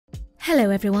Hello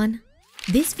everyone!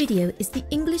 This video is the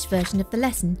English version of the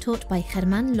lesson taught by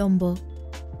GERMÁN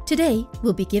LOMBÓ. Today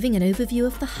we'll be giving an overview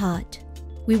of the heart.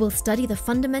 We will study the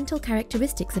fundamental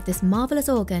characteristics of this marvellous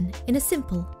organ in a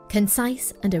simple,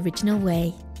 concise and original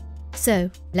way.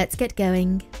 So let's get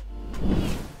going.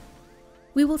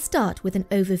 We will start with an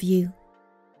overview.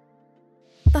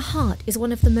 The heart is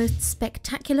one of the most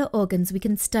spectacular organs we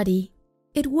can study.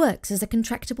 It works as a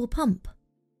contractible pump,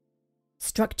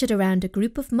 structured around a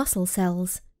group of muscle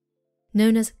cells,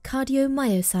 known as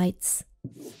cardiomyocytes.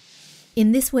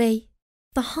 In this way,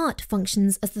 the heart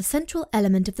functions as the central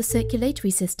element of the circulatory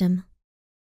system,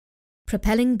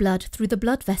 propelling blood through the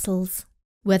blood vessels,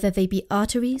 whether they be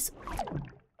arteries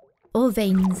or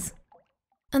veins,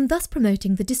 and thus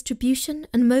promoting the distribution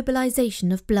and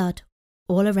mobilization of blood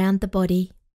all around the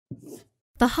body.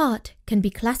 The heart can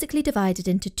be classically divided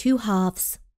into two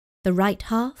halves, the right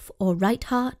half or right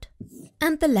heart,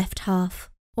 and the left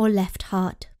half or left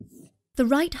heart. The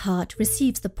right heart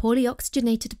receives the poorly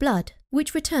oxygenated blood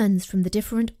which returns from the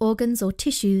different organs or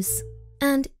tissues,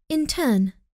 and, in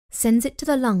turn, sends it to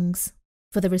the lungs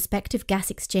for the respective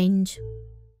gas exchange.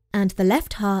 And the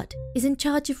left heart is in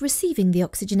charge of receiving the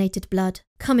oxygenated blood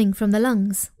coming from the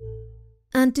lungs,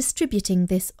 and distributing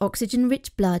this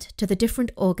oxygen-rich blood to the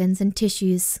different organs and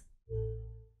tissues.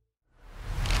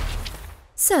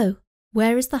 So,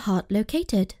 where is the heart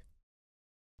located?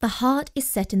 The heart is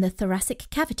set in the thoracic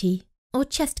cavity, or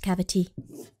chest cavity,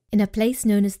 in a place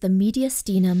known as the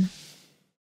mediastinum.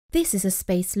 This is a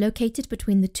space located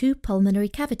between the two pulmonary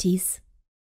cavities,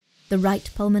 the right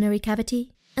pulmonary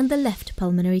cavity and the left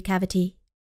pulmonary cavity.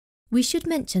 We should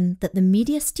mention that the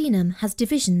mediastinum has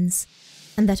divisions,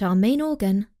 and that our main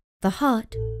organ, the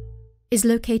heart, is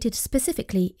located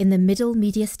specifically in the middle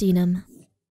mediastinum.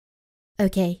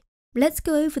 Okay, let's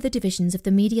go over the divisions of the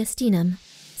mediastinum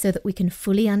so that we can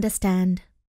fully understand.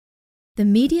 The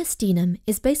mediastinum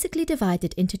is basically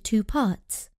divided into two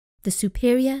parts, the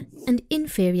superior and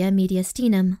inferior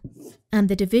mediastinum, and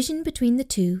the division between the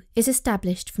two is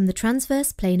established from the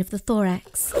transverse plane of the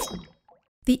thorax.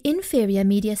 The inferior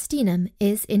mediastinum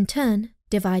is, in turn,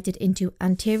 divided into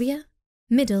anterior,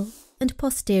 middle, and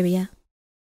posterior.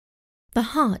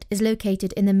 The heart is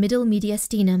located in the middle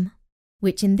mediastinum,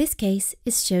 which in this case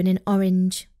is shown in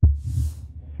orange.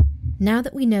 Now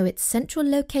that we know its central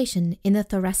location in the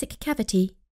thoracic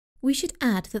cavity, we should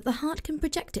add that the heart can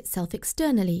project itself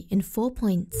externally in 4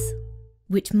 points,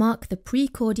 which mark the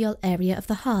precordial area of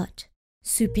the heart: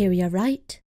 superior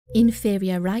right,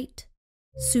 inferior right,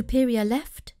 superior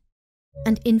left,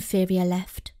 and inferior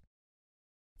left.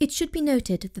 It should be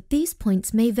noted that these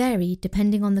points may vary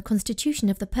depending on the constitution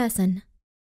of the person,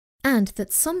 and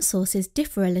that some sources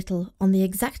differ a little on the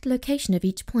exact location of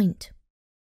each point.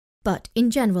 But in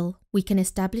general, we can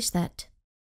establish that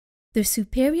the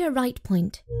superior right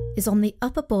point is on the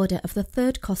upper border of the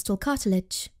third costal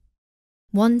cartilage,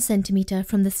 1 centimetre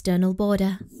from the sternal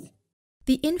border.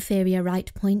 The inferior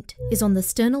right point is on the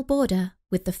sternal border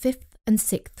with the 5th and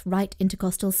 6th right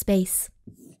intercostal space.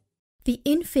 The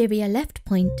inferior left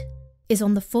point is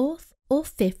on the 4th or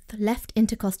 5th left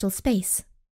intercostal space,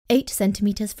 8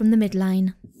 centimetres from the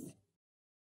midline.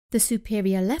 The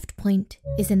superior left point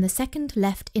is in the 2nd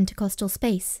left intercostal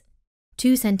space,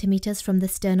 2 centimetres from the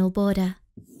sternal border.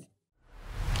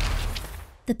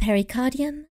 The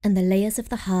pericardium and the layers of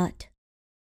the heart.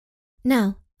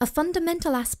 Now, a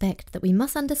fundamental aspect that we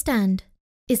must understand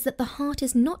is that the heart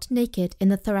is not naked in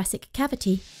the thoracic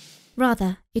cavity.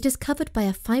 Rather, it is covered by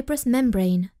a fibrous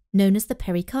membrane known as the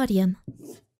pericardium.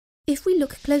 If we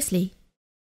look closely,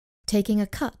 taking a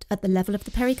cut at the level of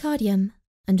the pericardium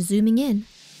and zooming in,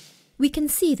 we can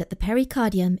see that the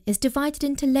pericardium is divided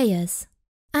into layers,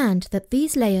 and that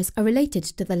these layers are related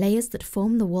to the layers that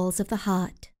form the walls of the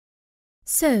heart.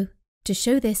 So, to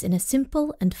show this in a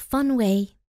simple and fun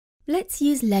way, let's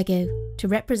use Lego to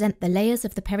represent the layers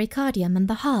of the pericardium and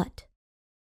the heart,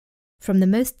 from the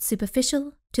most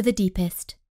superficial to the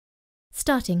deepest,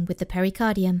 starting with the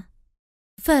pericardium.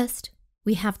 First,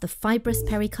 we have the fibrous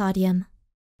pericardium,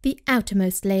 the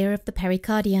outermost layer of the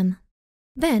pericardium.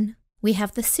 Then, we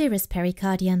have the serous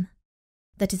pericardium,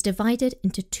 that is divided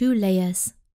into 2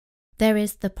 layers. There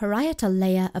is the parietal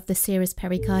layer of the serous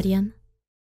pericardium.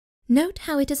 Note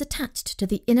how it is attached to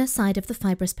the inner side of the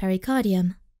fibrous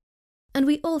pericardium. And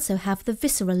we also have the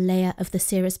visceral layer of the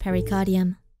serous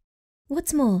pericardium.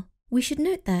 What's more, we should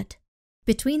note that,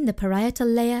 between the parietal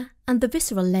layer and the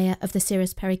visceral layer of the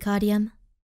serous pericardium,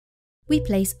 we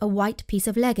place a white piece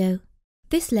of Lego.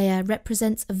 This layer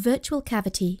represents a virtual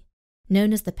cavity,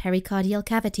 known as the pericardial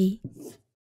cavity.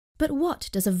 But what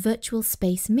does a virtual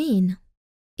space mean?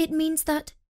 It means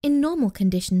that, in normal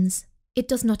conditions, it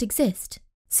does not exist,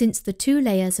 since the two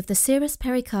layers of the serous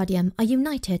pericardium are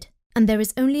united and there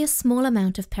is only a small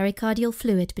amount of pericardial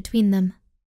fluid between them.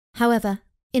 However,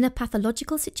 in a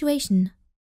pathological situation,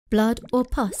 blood or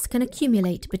pus can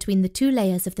accumulate between the two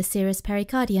layers of the serous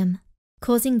pericardium,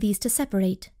 causing these to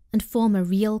separate and form a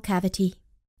real cavity.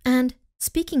 And,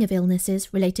 speaking of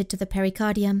illnesses related to the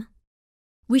pericardium,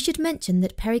 we should mention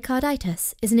that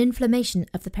pericarditis is an inflammation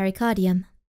of the pericardium.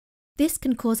 This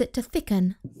can cause it to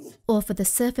thicken, or for the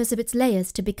surface of its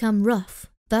layers to become rough.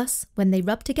 Thus, when they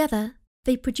rub together,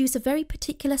 they produce a very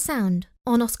particular sound,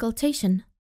 on auscultation,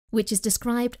 which is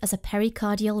described as a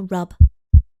pericardial rub.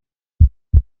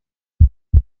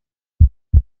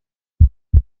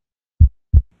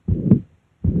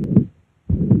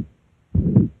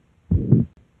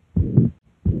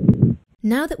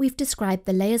 Now that we've described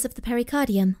the layers of the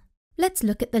pericardium, let's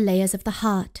look at the layers of the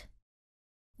heart.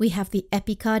 We have the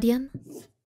epicardium,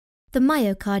 the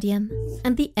myocardium,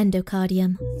 and the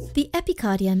endocardium. The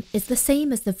epicardium is the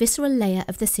same as the visceral layer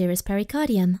of the serous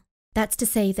pericardium. That's to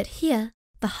say that here,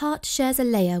 the heart shares a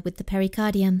layer with the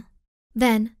pericardium.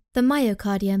 Then, the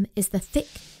myocardium is the thick,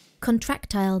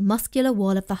 contractile muscular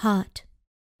wall of the heart.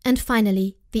 And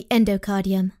finally, the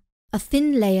endocardium, a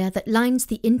thin layer that lines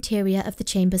the interior of the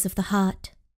chambers of the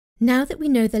heart. Now that we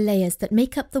know the layers that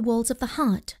make up the walls of the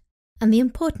heart and the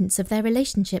importance of their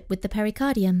relationship with the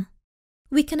pericardium,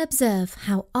 we can observe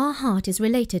how our heart is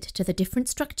related to the different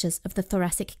structures of the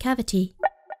thoracic cavity.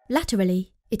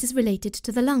 Laterally, it is related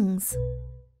to the lungs.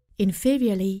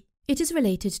 Inferiorly, it is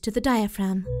related to the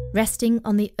diaphragm, resting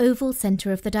on the oval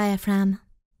centre of the diaphragm.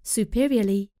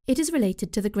 Superiorly, it is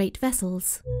related to the great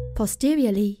vessels.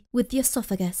 Posteriorly, with the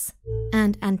esophagus,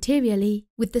 and anteriorly,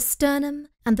 with the sternum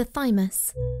and the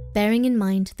thymus, bearing in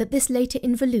mind that this later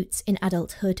involutes in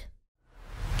adulthood.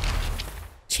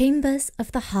 Chambers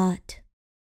of the heart.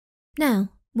 Now,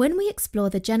 when we explore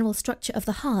the general structure of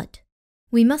the heart,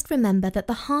 we must remember that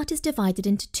the heart is divided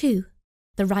into two,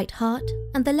 the right heart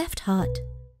and the left heart,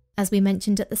 as we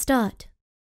mentioned at the start.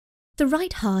 The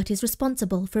right heart is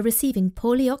responsible for receiving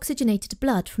poorly oxygenated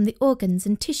blood from the organs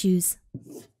and tissues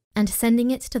and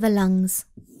sending it to the lungs,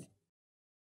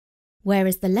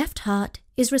 whereas the left heart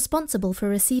is responsible for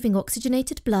receiving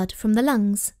oxygenated blood from the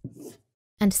lungs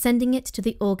and sending it to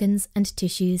the organs and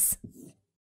tissues.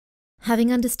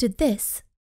 Having understood this,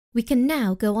 we can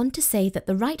now go on to say that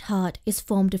the right heart is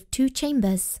formed of two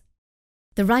chambers,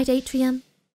 the right atrium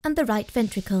and the right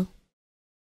ventricle,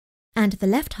 and the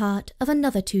left heart of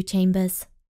another two chambers,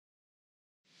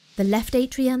 the left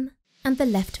atrium and the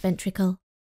left ventricle.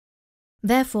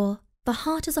 Therefore, the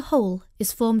heart as a whole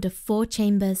is formed of four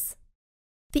chambers.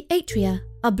 The atria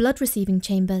are blood-receiving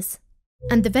chambers,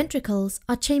 and the ventricles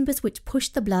are chambers which push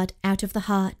the blood out of the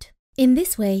heart. In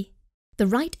this way, the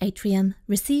right atrium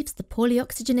receives the poorly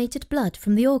oxygenated blood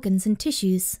from the organs and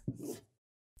tissues,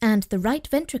 and the right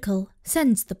ventricle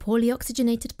sends the poorly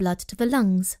oxygenated blood to the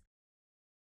lungs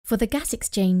for the gas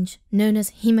exchange, known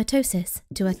as hematosis,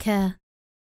 to occur.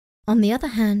 On the other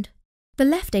hand, the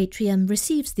left atrium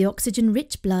receives the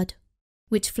oxygen-rich blood,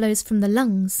 which flows from the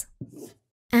lungs,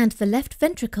 and the left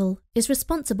ventricle is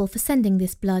responsible for sending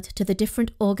this blood to the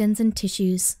different organs and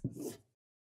tissues.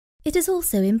 It is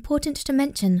also important to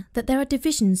mention that there are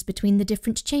divisions between the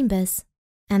different chambers,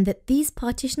 and that these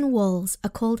partition walls are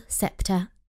called septa.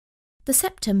 The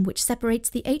septum which separates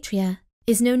the atria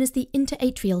is known as the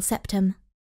interatrial septum,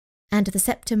 and the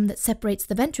septum that separates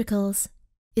the ventricles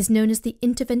is known as the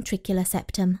interventricular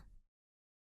septum.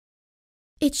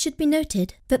 It should be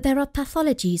noted that there are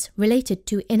pathologies related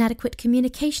to inadequate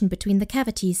communication between the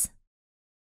cavities,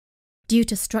 due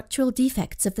to structural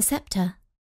defects of the septa,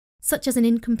 such as an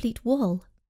incomplete wall,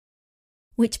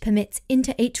 which permits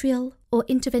interatrial or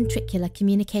interventricular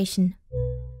communication.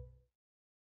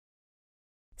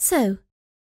 So,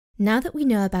 now that we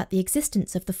know about the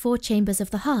existence of the four chambers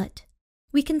of the heart,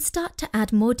 we can start to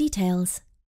add more details,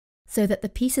 so that the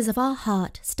pieces of our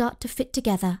heart start to fit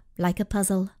together like a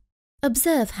puzzle.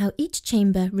 Observe how each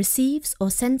chamber receives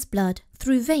or sends blood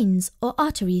through veins or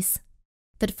arteries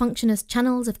that function as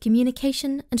channels of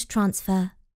communication and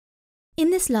transfer. In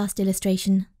this last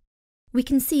illustration, we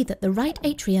can see that the right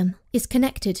atrium is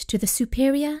connected to the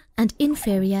superior and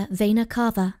inferior vena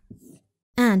cava,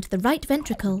 and the right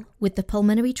ventricle with the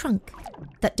pulmonary trunk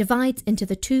that divides into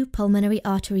the two pulmonary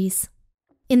arteries.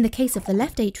 In the case of the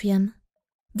left atrium,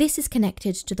 this is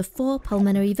connected to the four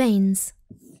pulmonary veins,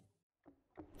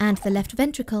 and the left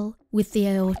ventricle with the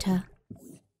aorta.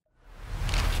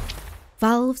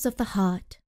 Valves of the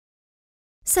heart.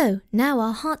 So now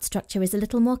our heart structure is a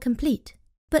little more complete.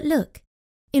 But look,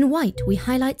 in white we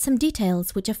highlight some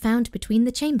details which are found between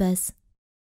the chambers.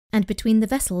 and between the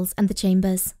vessels and the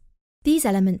chambers. These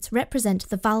elements represent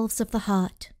the valves of the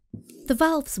heart. The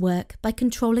valves work by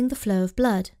controlling the flow of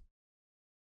blood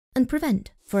and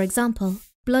prevent, for example,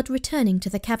 blood returning to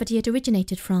the cavity it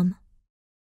originated from,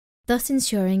 thus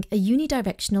ensuring a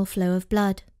unidirectional flow of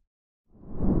blood.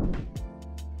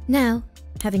 Now,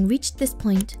 having reached this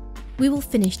point, we will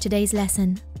finish today's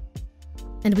lesson,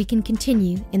 and we can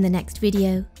continue in the next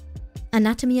video,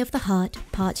 Anatomy of the Heart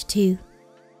Part 2.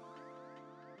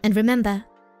 And remember,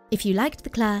 if you liked the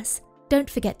class, don't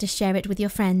forget to share it with your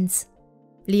friends,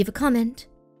 leave a comment,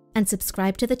 and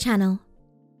subscribe to the channel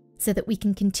so that we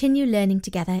can continue learning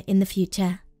together in the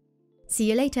future. See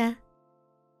you later!